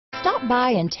Stop by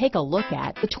and take a look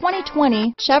at the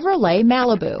 2020 Chevrolet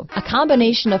Malibu, a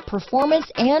combination of performance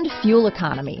and fuel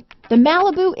economy. The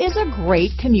Malibu is a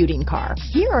great commuting car.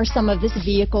 Here are some of this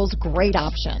vehicle's great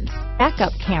options: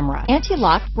 backup camera,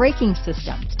 anti-lock braking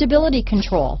system, stability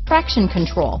control, traction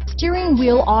control, steering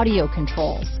wheel audio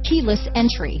controls, keyless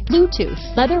entry,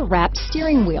 Bluetooth, leather-wrapped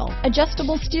steering wheel,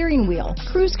 adjustable steering wheel,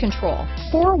 cruise control,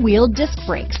 four-wheel disc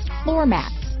brakes, floor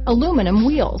mats, aluminum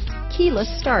wheels, keyless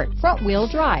start, front wheel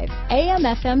drive,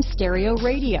 AM/FM stereo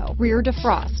radio, rear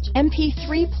defrost,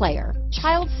 MP3 player,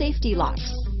 child safety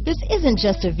locks. This isn't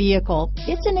just a vehicle,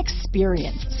 it's an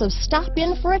experience, so stop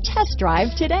in for a test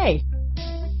drive today.